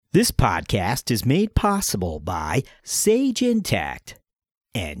This podcast is made possible by Sage Intact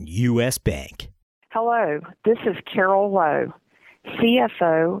and U.S. Bank. Hello, this is Carol Lowe,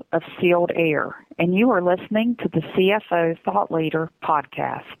 CFO of Sealed Air, and you are listening to the CFO Thought Leader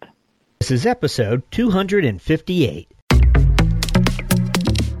podcast. This is episode 258.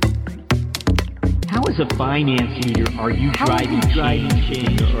 How as a finance leader are you driving change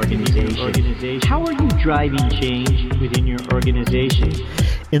in your organization? How are you driving change within your organization?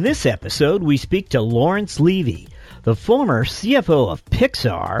 In this episode, we speak to Lawrence Levy, the former CFO of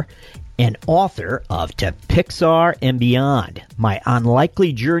Pixar and author of To Pixar and Beyond, My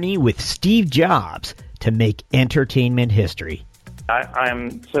Unlikely Journey with Steve Jobs to Make Entertainment History.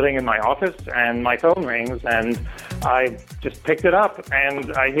 I'm sitting in my office and my phone rings and I just picked it up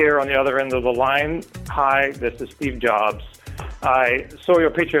and I hear on the other end of the line, "Hi, this is Steve Jobs. I saw your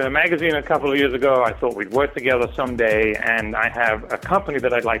picture in a magazine a couple of years ago. I thought we'd work together someday and I have a company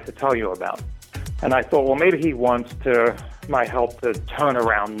that I'd like to tell you about." And I thought, well, maybe he wants my help to turn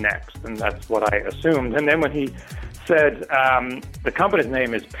around next, and that's what I assumed. And then when he said the company's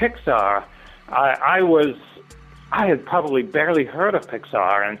name is Pixar, I had probably barely heard of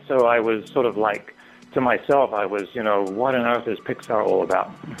Pixar, and so I was sort of like, to myself, what on earth is Pixar all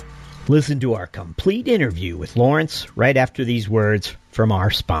about? Listen to our complete interview with Lawrence right after these words from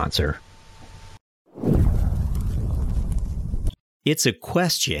our sponsor. It's a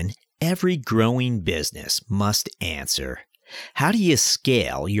question every growing business must answer. How do you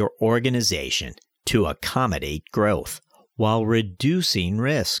scale your organization to accommodate growth while reducing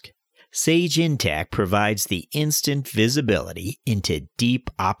risk? Sage Intact provides the instant visibility into deep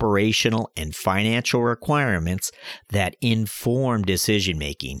operational and financial requirements that inform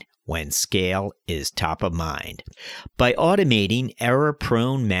decision-making when scale is top of mind. By automating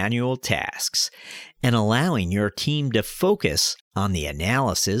error-prone manual tasks and allowing your team to focus on the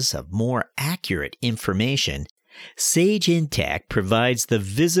analysis of more accurate information, Sage Intact provides the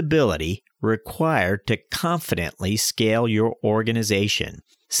visibility required to confidently scale your organization.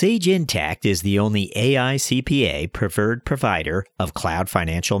 Sage Intact is the only AICPA preferred provider of cloud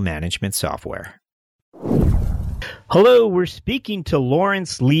financial management software. Hello, we're speaking to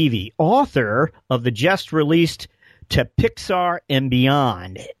Lawrence Levy, author of the just-released To Pixar and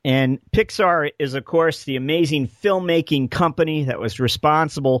Beyond. And Pixar is, of course, the amazing filmmaking company that was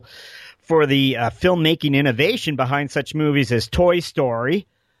responsible for the filmmaking innovation behind such movies as Toy Story.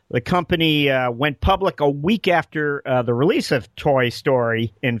 The company went public a week after the release of Toy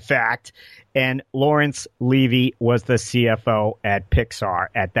Story, in fact, and Lawrence Levy was the CFO at Pixar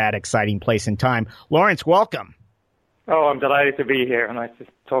at that exciting place and time. Lawrence, welcome. Oh, I'm delighted to be here. Nice to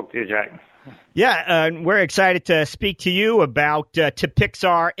talk to you, Jack. Yeah, we're excited to speak to you about To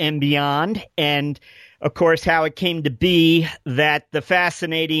Pixar and Beyond, and, of course, how it came to be that the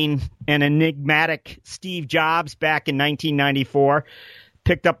fascinating and enigmatic Steve Jobs back in 1994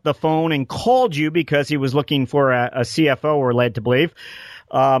 picked up the phone and called you because he was looking for a CFO, we're led to believe.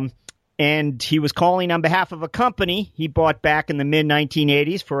 And he was calling on behalf of a company he bought back in the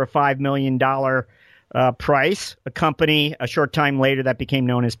mid-1980s for a $5 million price, a company a short time later that became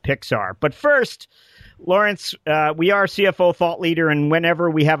known as Pixar. But first, Lawrence, we are CFO Thought Leader, and whenever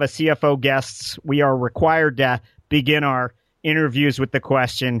we have a CFO guests, we are required to begin our interviews with the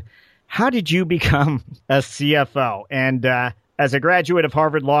question, how did you become a CFO? And as a graduate of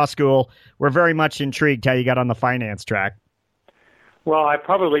Harvard Law School, we're very much intrigued how you got on the finance track. Well, I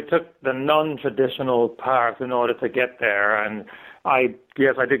probably took the non-traditional path in order to get there. And I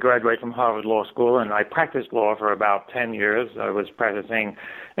did graduate from Harvard Law School, and I practiced law for about 10 years. I was practicing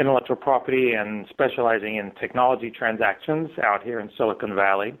intellectual property and specializing in technology transactions out here in Silicon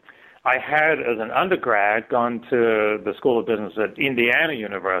Valley. I had, as an undergrad, gone to the School of Business at Indiana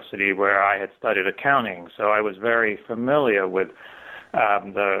University, where I had studied accounting. So I was very familiar with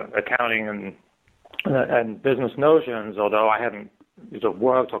the accounting and business notions, although I hadn't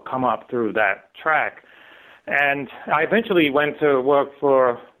worked or come up through that track. And I eventually went to work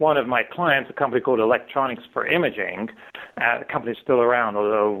for one of my clients, a company called Electronics for Imaging. The company's still around,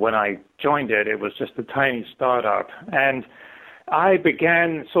 although when I joined it, it was just a tiny startup. And I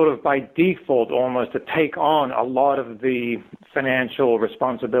began sort of by default almost to take on a lot of the financial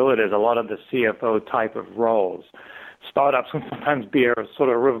responsibilities, a lot of the CFO type of roles. Startups can sometimes be a sort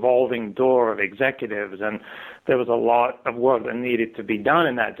of revolving door of executives, and there was a lot of work that needed to be done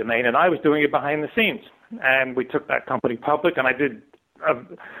in that domain, and I was doing it behind the scenes. And we took that company public, and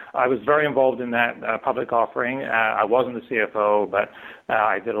I was very involved in that public offering. I wasn't the CFO, but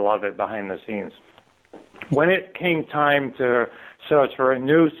I did a lot of it behind the scenes. When it came time to search for a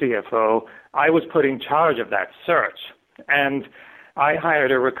new CFO, I was put in charge of that search. And I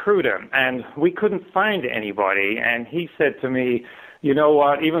hired a recruiter, and we couldn't find anybody. And he said to me, you know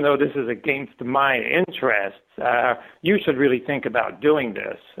what, even though this is against my interests, you should really think about doing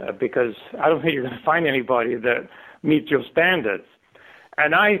this because I don't think you're going to find anybody that meets your standards.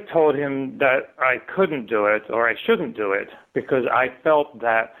 And I told him that I couldn't do it or I shouldn't do it because I felt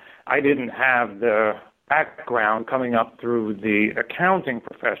that I didn't have the background coming up through the accounting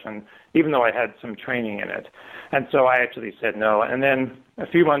profession, even though I had some training in it. And so I actually said no. And then a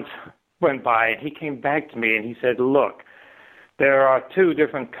few months went by, and he came back to me and he said, look, there are two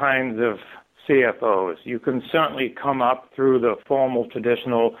different kinds of CFOs. You can certainly come up through the formal,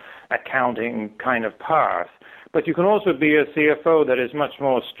 traditional accounting kind of path, but you can also be a CFO that is much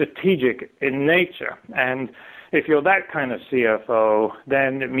more strategic in nature. And if you're that kind of CFO,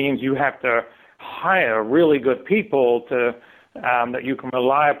 then it means you have to hire really good people to that you can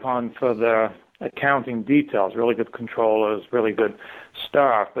rely upon for the accounting details, really good controllers, really good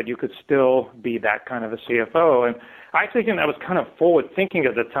staff, but you could still be that kind of a CFO. And I think that was kind of forward thinking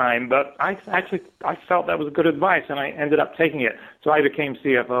at the time, but I felt that was good advice, and I ended up taking it. So I became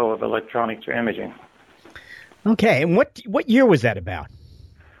CFO of Electronics for Imaging. Okay, and what year was that about?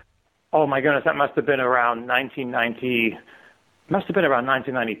 Oh my goodness, that must have been around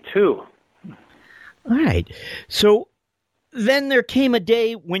 1992. All right. So then there came a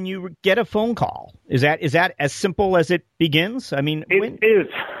day when you get a phone call. Is that as simple as it begins? I mean, it is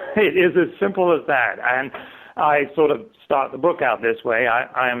as simple as that. And I sort of start the book out this way.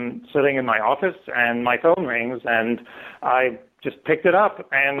 I'm sitting in my office and my phone rings and I just picked it up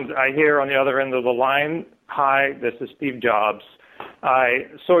and I hear on the other end of the line, "Hi, this is Steve Jobs. I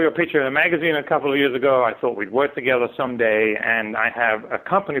saw your picture in a magazine a couple of years ago. I thought we'd work together someday, and I have a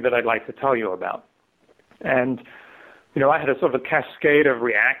company that I'd like to tell you about." And, I had a sort of a cascade of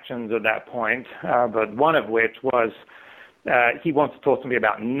reactions at that point, but one of which was he wants to talk to me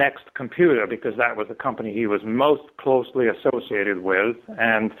about Next Computer because that was the company he was most closely associated with.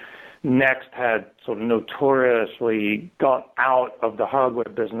 And Next had sort of notoriously got out of the hardware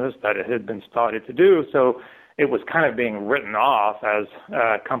business that it had been started to do. So it was kind of being written off as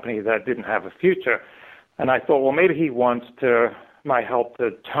a company that didn't have a future. And I thought, well, maybe he wants my help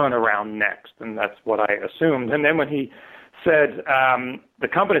to turn around Next, and that's what I assumed. And then when he said the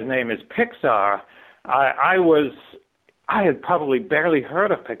company's name is Pixar, I had probably barely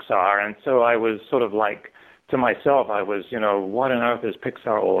heard of Pixar, and so I was sort of like to myself, what on earth is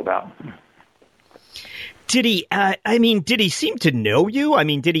Pixar all about? Did he seem to know you? I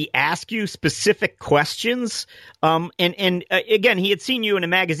mean, did he ask you specific questions? And again, he had seen you in a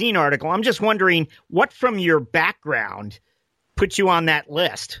magazine article. I'm just wondering what from your background put you on that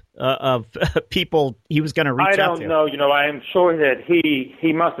list of people he was going to reach out to? I don't know. I am sure that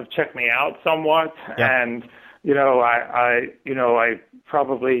he must have checked me out somewhat. Yeah. And, I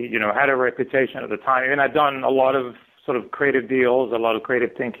probably, had a reputation at the time. And I'd done a lot of sort of creative deals, a lot of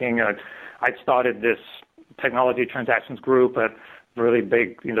creative thinking. I'd started this technology transactions group at really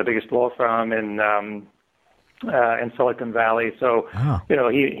big, the biggest law firm in Silicon Valley. So,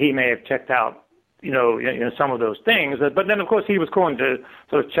 he may have checked out, some of those things. But then, of course, he was going to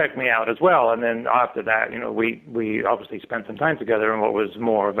sort of check me out as well. And then after that, we obviously spent some time together in what was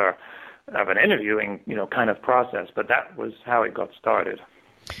more of an interviewing, kind of process. But that was how it got started.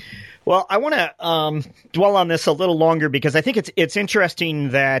 Well, I want to dwell on this a little longer because I think it's interesting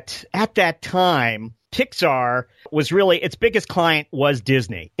that at that time, Pixar was really, its biggest client was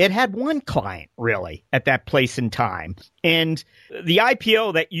Disney. It had one client, really, at that place in time. And the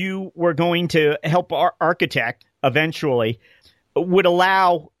IPO that you were going to help architect eventually would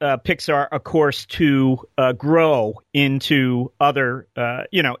allow Pixar, of course, to grow into other,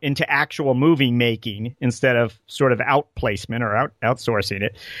 into actual movie making instead of sort of outplacement or outsourcing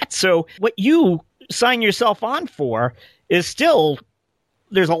it. So what you sign yourself on for is still,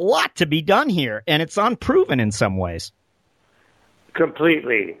 there's a lot to be done here, and it's unproven in some ways.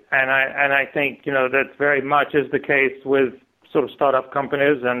 Completely. And I think, that very much is the case with sort of startup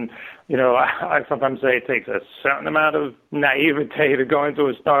companies. And, I sometimes say it takes a certain amount of naivete to go into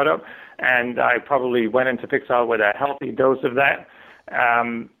a startup. And I probably went into Pixar with a healthy dose of that.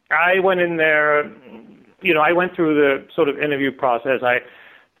 I went in there, I went through the sort of interview process. I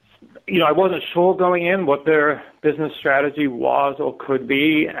wasn't sure going in what their business strategy was or could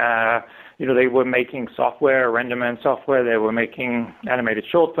be. They were making software, RenderMan software. They were making animated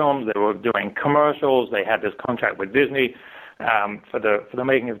short films. They were doing commercials. They had this contract with Disney for the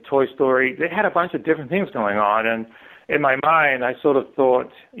making of Toy Story. They had a bunch of different things going on. And in my mind, I sort of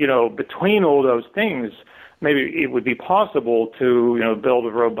thought, between all those things, maybe it would be possible to, build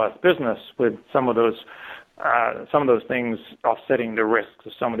a robust business with some of those some of those things offsetting the risks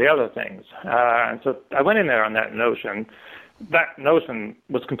of some of the other things. And so I went in there on that notion. That notion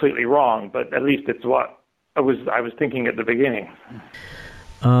was completely wrong, but at least it's what I was thinking at the beginning.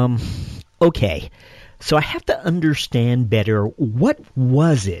 Okay. So I have to understand better, what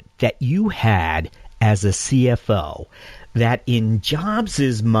was it that you had as a CFO that in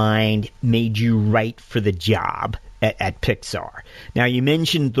Jobs' mind made you right for the job at Pixar? Now, you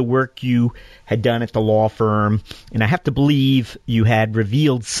mentioned the work you had done at the law firm, and I have to believe you had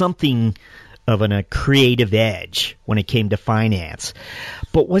revealed something of a creative edge when it came to finance.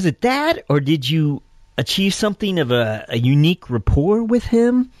 But was it that, or did you achieve something of a unique rapport with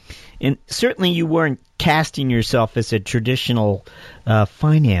him? And certainly you weren't casting yourself as a traditional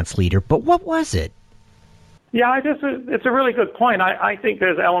finance leader, but what was it? Yeah, it's a really good point. I think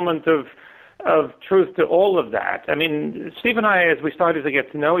there's elements of truth to all of that. I mean, Steve and I, as we started to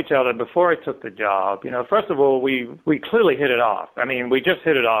get to know each other before I took the job, first of all, we clearly hit it off. I mean, we just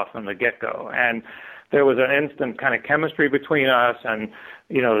hit it off from the get-go. And there was an instant kind of chemistry between us, and,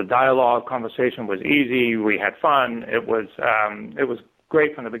 the dialogue, conversation was easy. We had fun. It was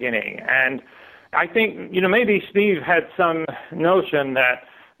great from the beginning. And I think, maybe Steve had some notion that,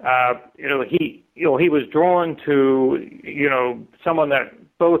 he was drawn to, someone that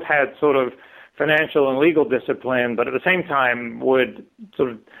both had sort of financial and legal discipline, but at the same time would sort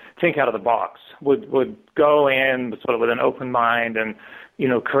of think out of the box, would go in sort of with an open mind and,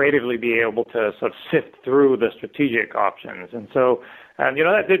 creatively be able to sort of sift through the strategic options. And so,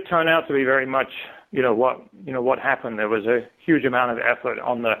 that did turn out to be very much, what happened. There was a huge amount of effort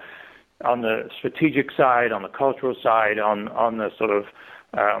on the strategic side, on the cultural side, on the sort of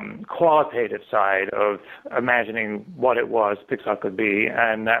qualitative side of imagining what it was Pixar could be,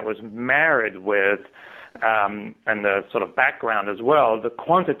 and that was married with, and the sort of background as well, the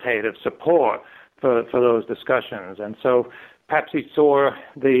quantitative support for those discussions. And so perhaps he saw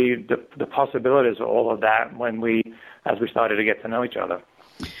the possibilities of all of that as we started to get to know each other.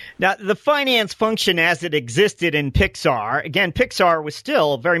 Now, the finance function as it existed in Pixar, again, Pixar was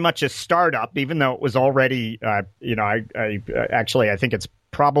still very much a startup, even though it was already, I think it's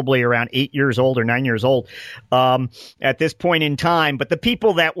probably around 8 years old or 9 years old at this point in time. But the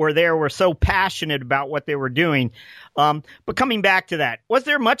people that were there were so passionate about what they were doing. But coming back to that, was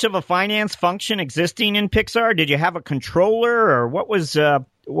there much of a finance function existing in Pixar? Did you have a controller, or what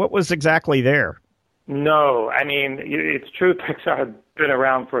was exactly there? No, I mean, it's true Pixar had been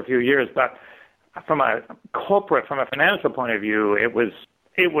around for a few years, but from a financial point of view, it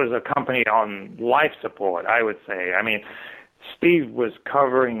was a company on life support, I would say. I mean, Steve was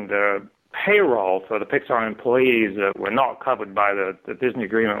covering the payroll for the Pixar employees that were not covered by the Disney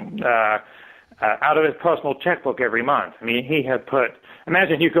agreement out of his personal checkbook every month. I mean, he had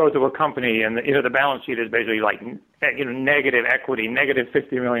imagine you go to a company and the balance sheet is basically like negative equity, negative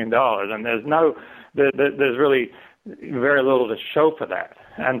 $50 million, and there's really very little to show for that.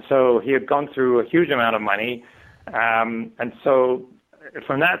 And so he had gone through a huge amount of money, and so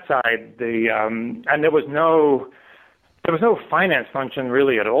from that side, and there was no finance function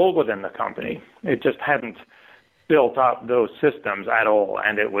really at all within the company. It just hadn't built up those systems at all,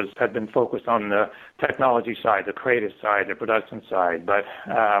 and had been focused on the technology side, the creative side, the production side. But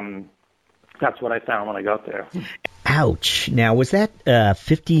that's what I found when I got there. Ouch. Now, was that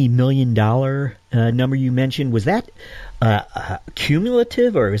 $50 million number you mentioned, was that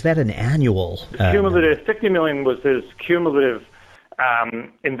cumulative, or was that an annual? Cumulative. $50 million was his cumulative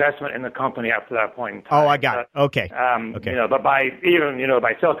investment in the company up to that point in time. Oh, I got it. Okay. Okay. But by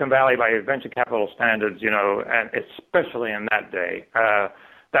Silicon Valley, by venture capital standards, and especially in that day,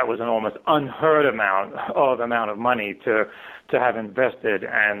 that was an almost unheard amount of money to have invested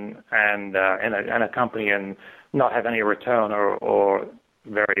in a company and not have any return or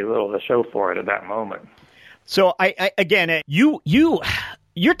very little to show for it at that moment. So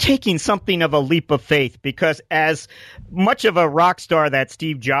you're taking something of a leap of faith, because as much of a rock star that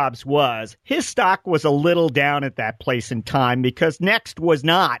Steve Jobs was, his stock was a little down at that place in time, because Next was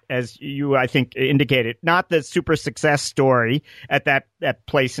not, as you, I think, indicated, not the super success story at that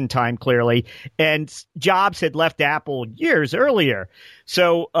place in time, clearly. And Jobs had left Apple years earlier.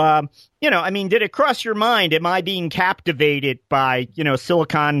 So, did it cross your mind, am I being captivated by,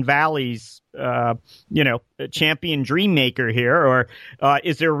 Silicon Valley's champion dream maker here, or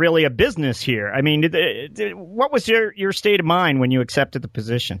is there really a business here? I mean, what was your state of mind when you accepted the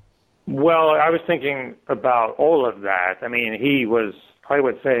position? Well, I was thinking about all of that. I mean, I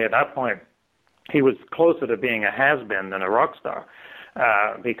would say at that point, he was closer to being a has-been than a rock star,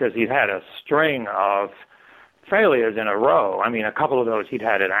 because he'd had a string of failures in a row. I mean, a couple of those he'd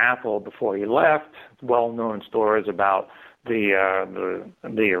had at Apple before he left, well-known stories about the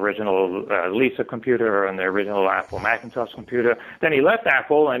original Lisa computer and the original Apple Macintosh computer. Then he left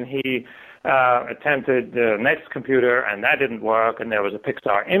Apple and he attempted the next computer, and that didn't work. And there was a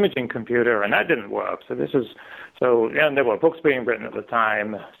Pixar imaging computer, and that didn't work. And there were books being written at the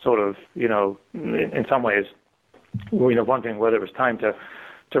time, sort of, in some ways, wondering whether it was time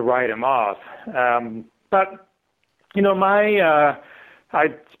to write him off. But I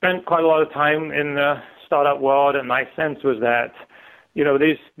spent quite a lot of time in the startup world, and my sense was that,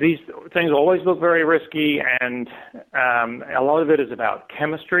 these things always look very risky, and a lot of it is about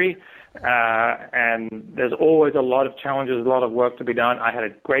chemistry, and there's always a lot of challenges, a lot of work to be done. I had a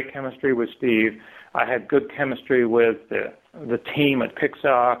great chemistry with Steve. I had good chemistry with the team at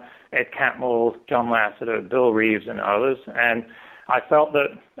Pixar, Ed Catmull, John Lasseter, Bill Reeves, and others, and I felt that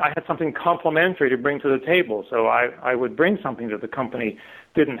I had something complementary to bring to the table, so I would bring something that the company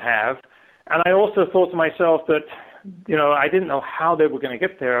didn't have. And I also thought to myself that, I didn't know how they were going to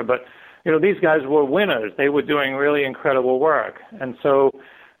get there, but, these guys were winners. They were doing really incredible work. And so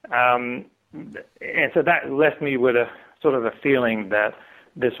that left me with a sort of a feeling that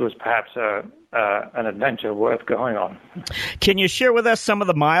this was perhaps an adventure worth going on. Can you share with us some of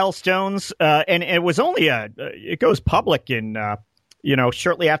the milestones? And it was only it goes public in,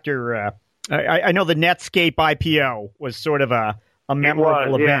 shortly after, I know the Netscape IPO was sort of a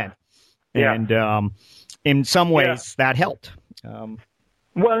memorable event. Yeah. And in some ways that helped.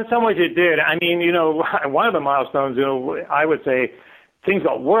 Well, in some ways it did. I mean, one of the milestones, I would say things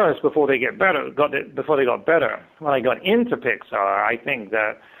got worse before they got better. When I got into Pixar, I think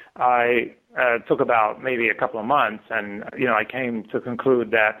that I took about maybe a couple of months, and I came to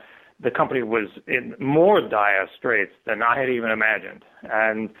conclude that the company was in more dire straits than I had even imagined,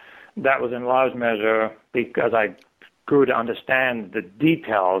 and that was in large measure because I grew to understand the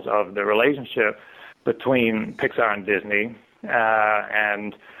details of the relationship between Pixar and Disney,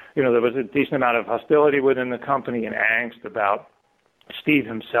 and there was a decent amount of hostility within the company and angst about Steve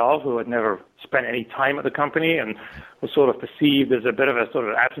himself, who had never spent any time at the company and was sort of perceived as a bit of a sort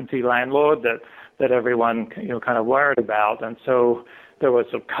of absentee landlord that everyone kind of worried about. And so there were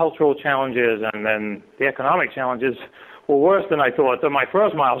some cultural challenges, and then the economic challenges were worse than I thought. So my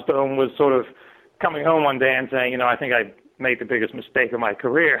first milestone was sort of coming home one day and saying, I think I made the biggest mistake of my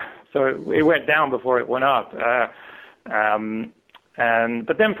career. So it went down before it went up.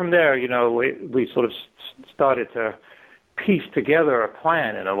 But then from there, we sort of started to piece together a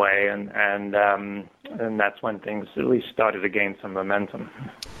plan in a way, and that's when things at least started to gain some momentum.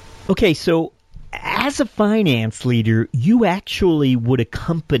 Okay, so as a finance leader, you actually would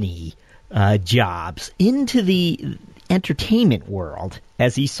accompany Jobs into the entertainment world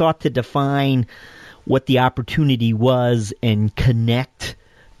as he sought to define what the opportunity was and connect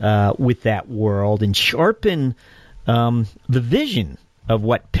with that world and sharpen the vision of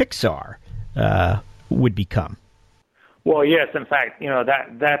what Pixar would become. Well, yes, in fact,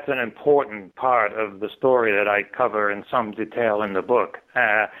 that's an important part of the story that I cover in some detail in the book.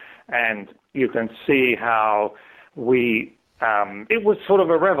 And you can see how it was sort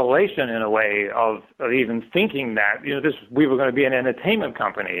of a revelation in a way of even thinking that, we were going to be an entertainment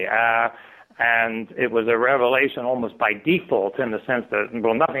company. And it was a revelation almost by default in the sense that,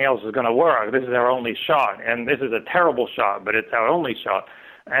 well, nothing else is going to work. This is our only shot. And this is a terrible shot, but it's our only shot.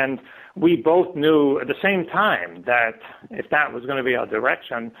 And we both knew at the same time that if that was going to be our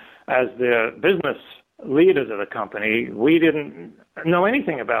direction as the business leaders of the company, we didn't know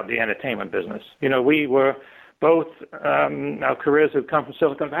anything about the entertainment business. We were both, our careers had come from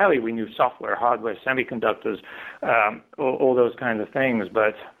Silicon Valley. We knew software, hardware, semiconductors, all those kinds of things,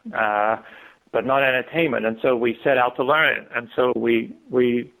 but not entertainment. And so we set out to learn it. And so we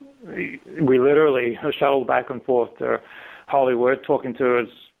literally shuttled back and forth to Hollywood, talking to as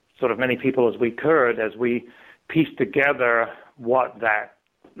sort of many people as we could, as we pieced together what that,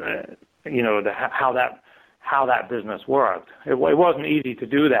 how that business worked. It wasn't easy to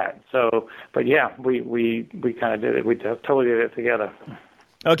do that. So, but yeah, we kind of did it. We totally did it together.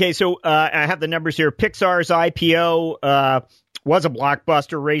 Okay, so I have the numbers here. Pixar's IPO was a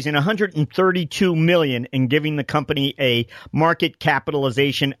blockbuster, raising $132 million and giving the company a market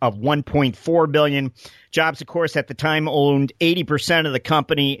capitalization of $1.4 billion. Jobs, of course, at the time owned 80% of the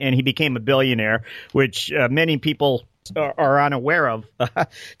company, and he became a billionaire, which many people are unaware of,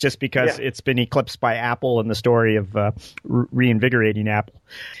 just because it's been eclipsed by Apple and the story of reinvigorating Apple.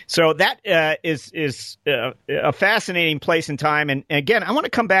 So that is a fascinating place in time. And again, I want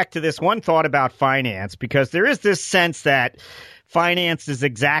to come back to this one thought about finance, because there is this sense that finance is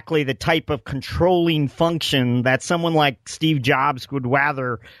exactly the type of controlling function that someone like Steve Jobs would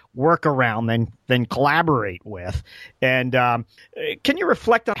rather work around than collaborate with. And can you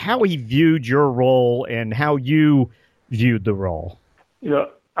reflect on how he viewed your role and how you viewed the role?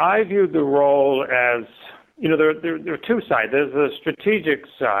 I viewed the role as, there are two sides. There's the strategic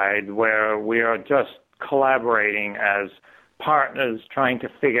side where we are just collaborating as partners trying to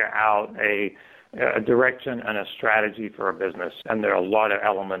figure out a direction and a strategy for a business. And there are a lot of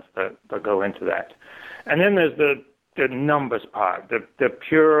elements that go into that. And then there's the numbers part, the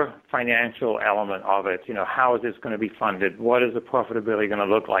pure financial element of it. How is this going to be funded? What is the profitability going to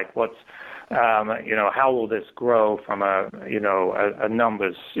look like? What's how will this grow from a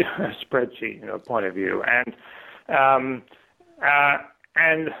numbers spreadsheet, point of view? And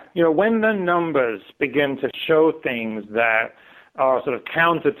when the numbers begin to show things that are sort of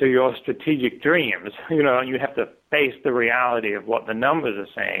counter to your strategic dreams, and you have to face the reality of what the numbers are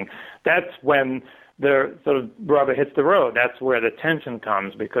saying, that's when the sort of rubber hits the road. That's where the tension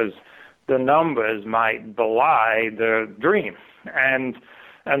comes, because the numbers might belie the dream. And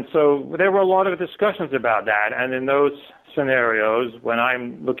so there were a lot of discussions about that. And in those scenarios, when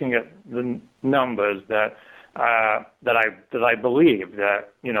I'm looking at the numbers that I believe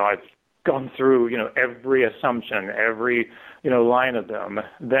that, I've gone through, every assumption, every, line of them,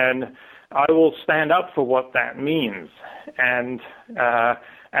 then I will stand up for what that means. And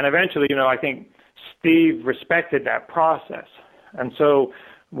eventually, I think Steve respected that process. And so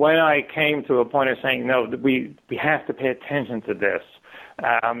when I came to a point of saying, no, we have to pay attention to this,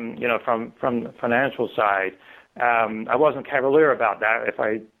 from the financial side, I wasn't cavalier about that. If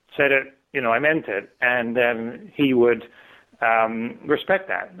I said it, I meant it, and then he would respect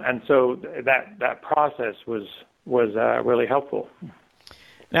that. And so that process was really helpful.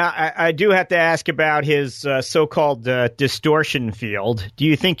 Now, I do have to ask about his so-called distortion field. Do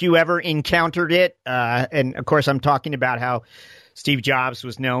you think you ever encountered it? And, of course, I'm talking about how Steve Jobs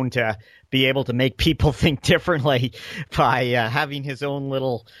was known to be able to make people think differently by having his own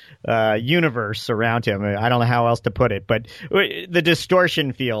little universe around him. I don't know how else to put it, but the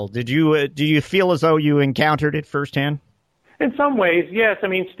distortion field, do you feel as though you encountered it firsthand? In some ways, yes. I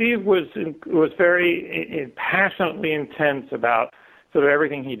mean, Steve was very passionately intense about sort of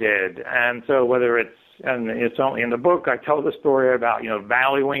everything he did. And so and it's only in the book, I tell the story about,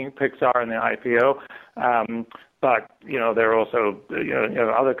 valuing Pixar and the IPO. But, there are also,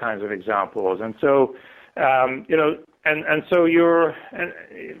 other kinds of examples. And so, and so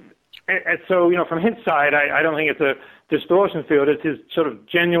from his side, I don't think it's a distortion field. It's his sort of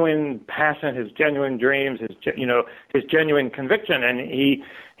genuine passion, his genuine dreams, his genuine conviction. And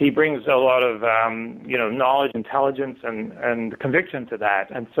he brings a lot of, knowledge, intelligence, and conviction to that.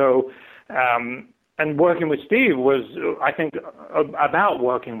 And so, and working with Steve was, I think, about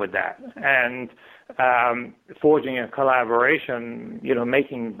working with that and forging a collaboration,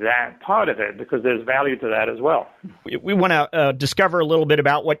 making that part of it, because there's value to that as well. We want to discover a little bit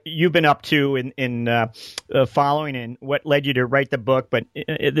about what you've been up to in following and what led you to write the book. But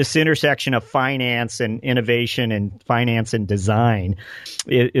this intersection of finance and innovation and finance and design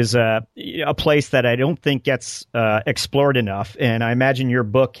is a place that I don't think gets explored enough. And I imagine your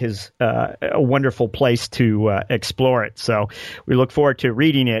book is a wonderful place to explore it. So we look forward to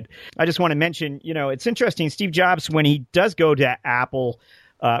reading it. I just want to mention, it's interesting. Steve Jobs, when he does go to Apple,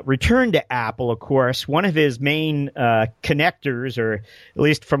 return to Apple, of course, one of his main connectors, or at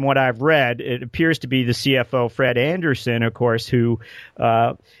least from what I've read, it appears to be the CFO, Fred Anderson, of course, who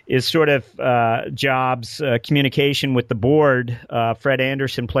is sort of Jobs' communication with the board. Fred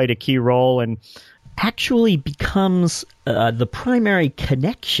Anderson played a key role and actually becomes the primary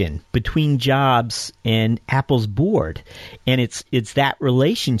connection between Jobs and Apple's board. And it's that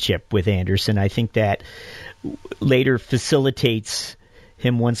relationship with Anderson, I think, that later facilitates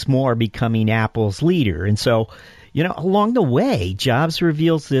him once more becoming Apple's leader. And so, along the way, Jobs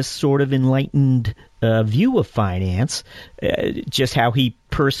reveals this sort of enlightened view of finance, just how he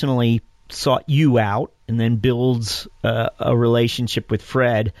personally sought you out and then builds a relationship with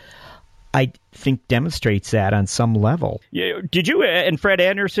Fred, I think demonstrates that on some level. Yeah, did you and Fred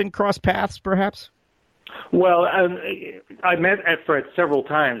Anderson cross paths, perhaps? Well, I met Fred several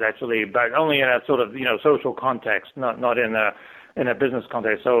times, actually, but only in a sort of social context, not in a business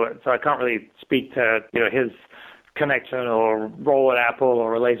context. So I can't really speak to his connection or role at Apple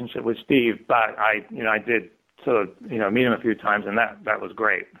or relationship with Steve. But I did sort of, meet him a few times, and that was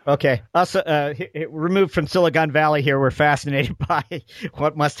great. Okay. Us, removed from Silicon Valley here, we're fascinated by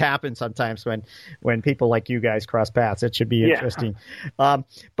what must happen sometimes when people like you guys cross paths. It should be interesting. Yeah.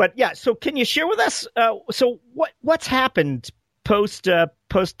 But yeah, so can you share with us, so what's happened post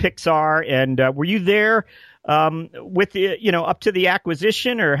Pixar, and were you there with the, up to the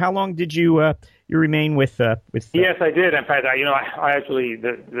acquisition, or how long did you remain with? Yes, I did. In fact, I actually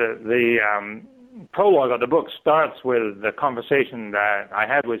the prologue of the book starts with the conversation that I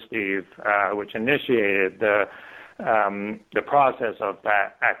had with Steve, which initiated the process of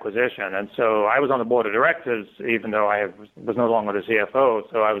that acquisition. And so I was on the board of directors, even though I was no longer the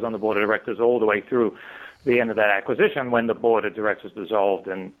CFO. So I was on the board of directors all the way through the end of that acquisition when the board of directors dissolved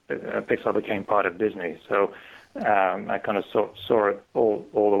and Pixar became part of Disney. So I kind of saw it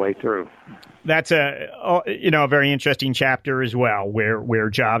all the way through. That's a very interesting chapter as well, where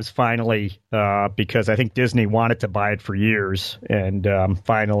Jobs finally, because I think Disney wanted to buy it for years, and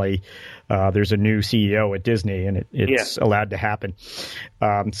finally there's a new CEO at Disney, and it's allowed to happen.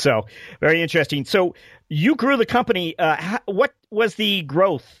 So very interesting. So you grew the company. What was the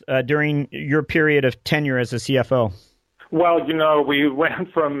growth during your period of tenure as a CFO? Well, we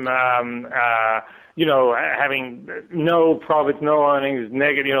went from having no profits, no earnings,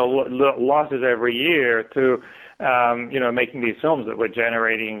 negative, losses every year to, making these films that were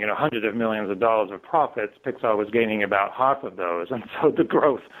generating, hundreds of millions of dollars of profits. Pixar was gaining about half of those. And so the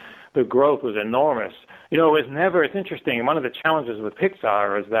growth was enormous. It's interesting. One of the challenges with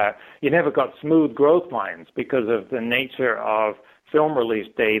Pixar is that you never got smooth growth lines because of the nature of film release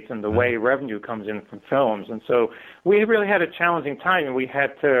dates and the way revenue comes in from films. And so we really had a challenging time, and we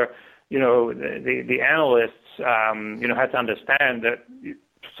had to, the analysts, had to understand that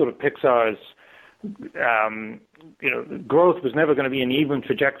sort of Pixar's, growth was never going to be an even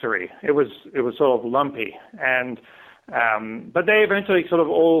trajectory. It was sort of lumpy, and but they eventually sort of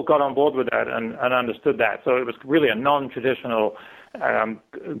all got on board with that and understood that. So it was really a non-traditional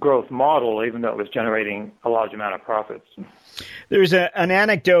growth model, even though it was generating a large amount of profits. There's an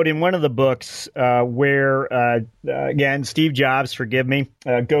anecdote in one of the books where, again, Steve Jobs, forgive me,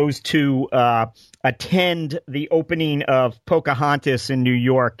 goes to attend the opening of Pocahontas in New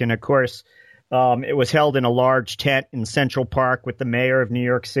York. And, of course, it was held in a large tent in Central Park with the mayor of New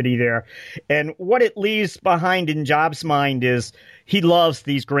York City there. And what it leaves behind in Jobs' mind is he loves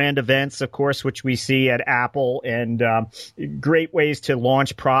these grand events, of course, which we see at Apple, and great ways to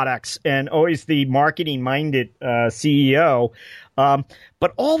launch products, and always the marketing-minded CEO.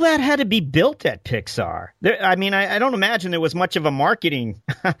 But all that had to be built at Pixar. I don't imagine there was much of a marketing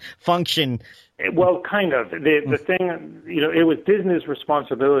function. Well, kind of. The thing, it was Disney's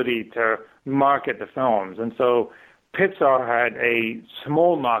responsibility to market the films. And so Pixar had a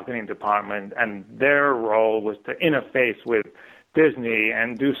small marketing department, and their role was to interface with Disney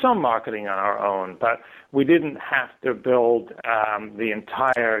and do some marketing on our own. But we didn't have to build the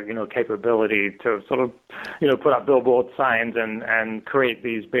entire, capability to sort of, put up billboard signs and create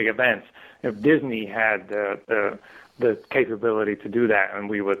these big events. If Disney had the capability to do that, and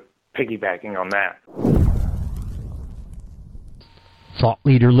we were piggybacking on that. Thought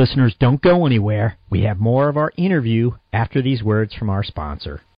Leader listeners, don't go anywhere. We have more of our interview after these words from our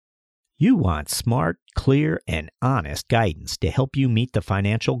sponsor. You want smart, clear, and honest guidance to help you meet the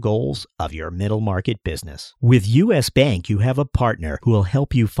financial goals of your middle market business. With U.S. Bank, you have a partner who will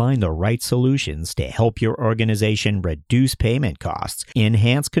help you find the right solutions to help your organization reduce payment costs,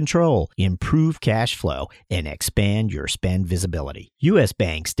 enhance control, improve cash flow, and expand your spend visibility. U.S.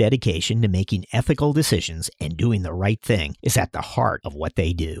 Bank's dedication to making ethical decisions and doing the right thing is at the heart of what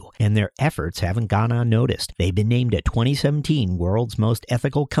they do, and their efforts haven't gone unnoticed. They've been named a 2017 World's Most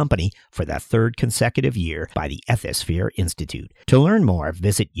Ethical Company for the third consecutive year by the Ethisphere Institute. To learn more,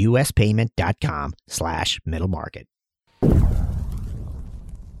 visit uspayment.com/middle market.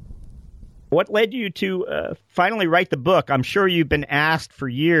 What led you to finally write the book? I'm sure you've been asked for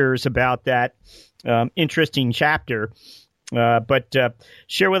years about that interesting chapter, but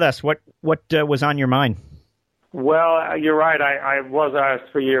share with us what was on your mind. Well, you're right. I was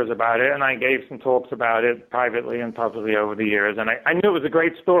asked for years about it, and I gave some talks about it privately and publicly over the years. And I knew it was a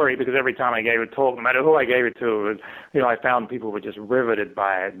great story because every time I gave a talk, no matter who I gave it to, I found people were just riveted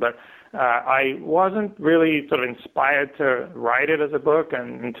by it. But I wasn't really sort of inspired to write it as a book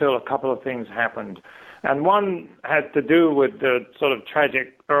until a couple of things happened. And one had to do with the sort of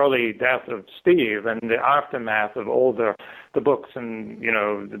tragic early death of Steve and the aftermath of all the books and,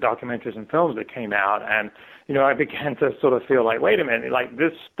 the documentaries and films that came out. And, I began to sort of feel like, wait a minute, like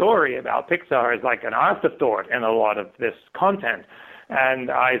this story about Pixar is like an afterthought in a lot of this content.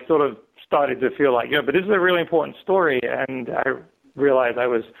 And I sort of started to feel like, but this is a really important story, and I realized I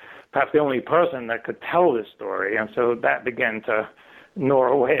was perhaps the only person that could tell this story, and so that began to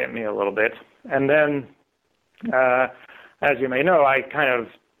gnaw away at me a little bit. And then, as you may know, I kind of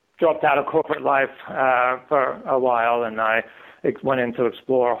dropped out of corporate life for a while, and I went in to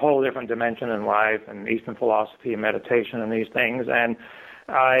explore a whole different dimension in life and Eastern philosophy and meditation and these things. And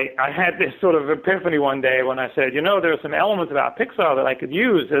I had this sort of epiphany one day when I said, there are some elements about Pixar that I could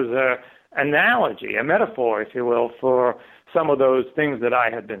use as an analogy, a metaphor, if you will, for some of those things that I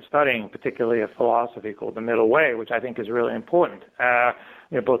had been studying, particularly a philosophy called the middle way, which I think is really important,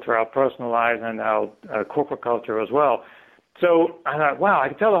 both for our personal lives and our corporate culture as well. So I thought, wow, I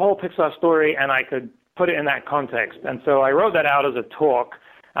could tell the whole Pixar story and I could put it in that context. And so I wrote that out as a talk,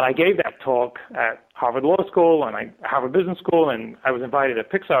 and I gave that talk at Harvard Law School and Harvard Business School, and I was invited to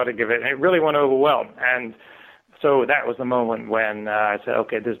Pixar to give it, and it really went over well. And so that was the moment when I said,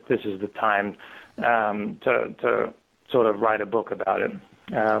 okay, this is the time to sort of write a book about it.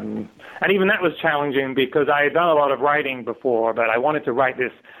 And even that was challenging because I had done a lot of writing before, but I wanted to write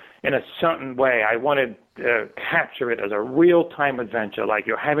this in a certain way. I wanted to capture it as a real-time adventure, like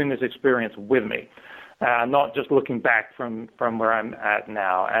you're having this experience with me, not just looking back from where I'm at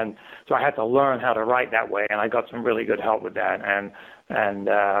now. And so I had to learn how to write that way, and I got some really good help with that.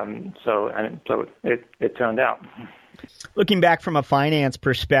 So it turned out. Looking back from a finance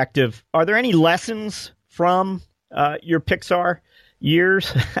perspective, are there any lessons from your Pixar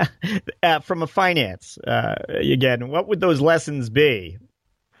years from a finance? Again, what would those lessons be?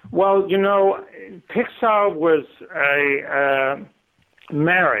 Well, Pixar was a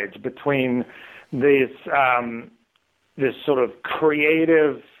marriage between this sort of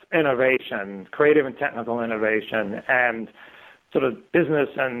creative and technical innovation, and sort of business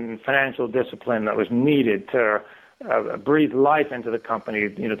and financial discipline that was needed to breathe life into the company,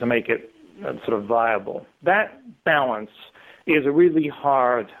 to make it sort of viable. That balance is really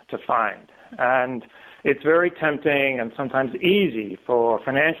hard to find, and it's very tempting and sometimes easy for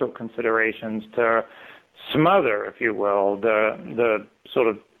financial considerations to smother, if you will, the sort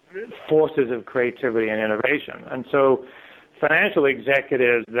of forces of creativity and innovation. And so financial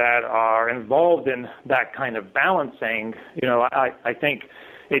executives that are involved in that kind of balancing, I think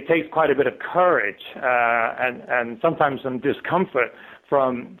it takes quite a bit of courage and sometimes some discomfort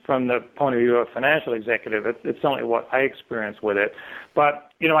from the point of view of a financial executive. It's certainly what I experienced with it. But,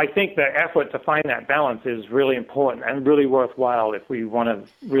 I think the effort to find that balance is really important and really worthwhile if we want to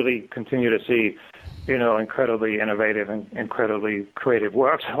really continue to see, incredibly innovative and incredibly creative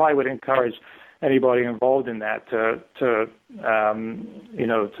work. So I would encourage anybody involved in that to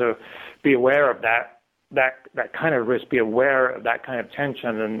be aware of that kind of risk, be aware of that kind of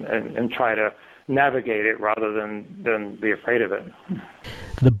tension and try to navigate it rather than be afraid of it.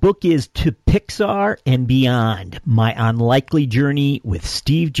 The book is To Pixar and Beyond, My Unlikely Journey with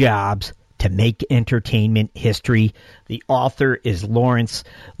Steve Jobs to Make Entertainment History. The author is Lawrence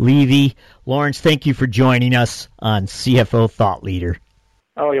Levy. Lawrence, thank you for joining us on CFO Thought Leader.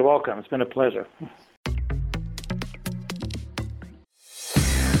 Oh, you're welcome. It's been a pleasure.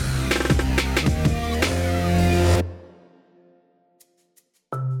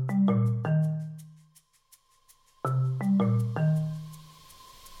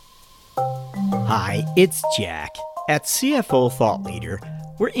 Hi, it's Jack. At CFO Thought Leader,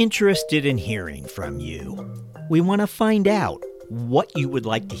 we're interested in hearing from you. We want to find out what you would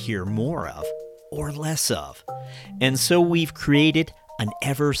like to hear more of or less of. And so we've created an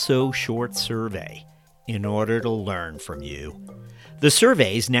ever so short survey in order to learn from you. The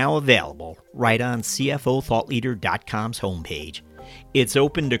survey is now available right on CFOThoughtLeader.com's homepage. It's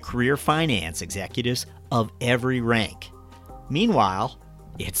open to career finance executives of every rank. Meanwhile,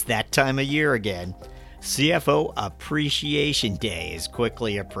 it's that time of year again. CFO Appreciation Day is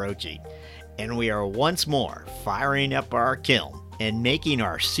quickly approaching, and we are once more firing up our kiln and making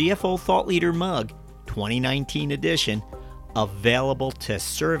our CFO Thought Leader mug 2019 edition available to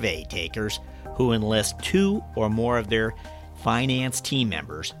survey takers who enlist 2 or more of their finance team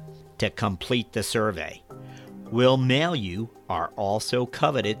members to complete the survey. We'll mail you our also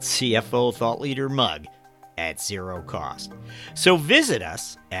coveted CFO Thought Leader mug at zero cost. So visit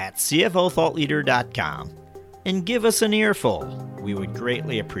us at CFOThoughtLeader.com and give us an earful. We would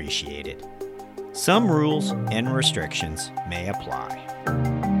greatly appreciate it. Some rules and restrictions may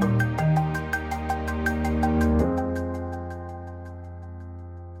apply.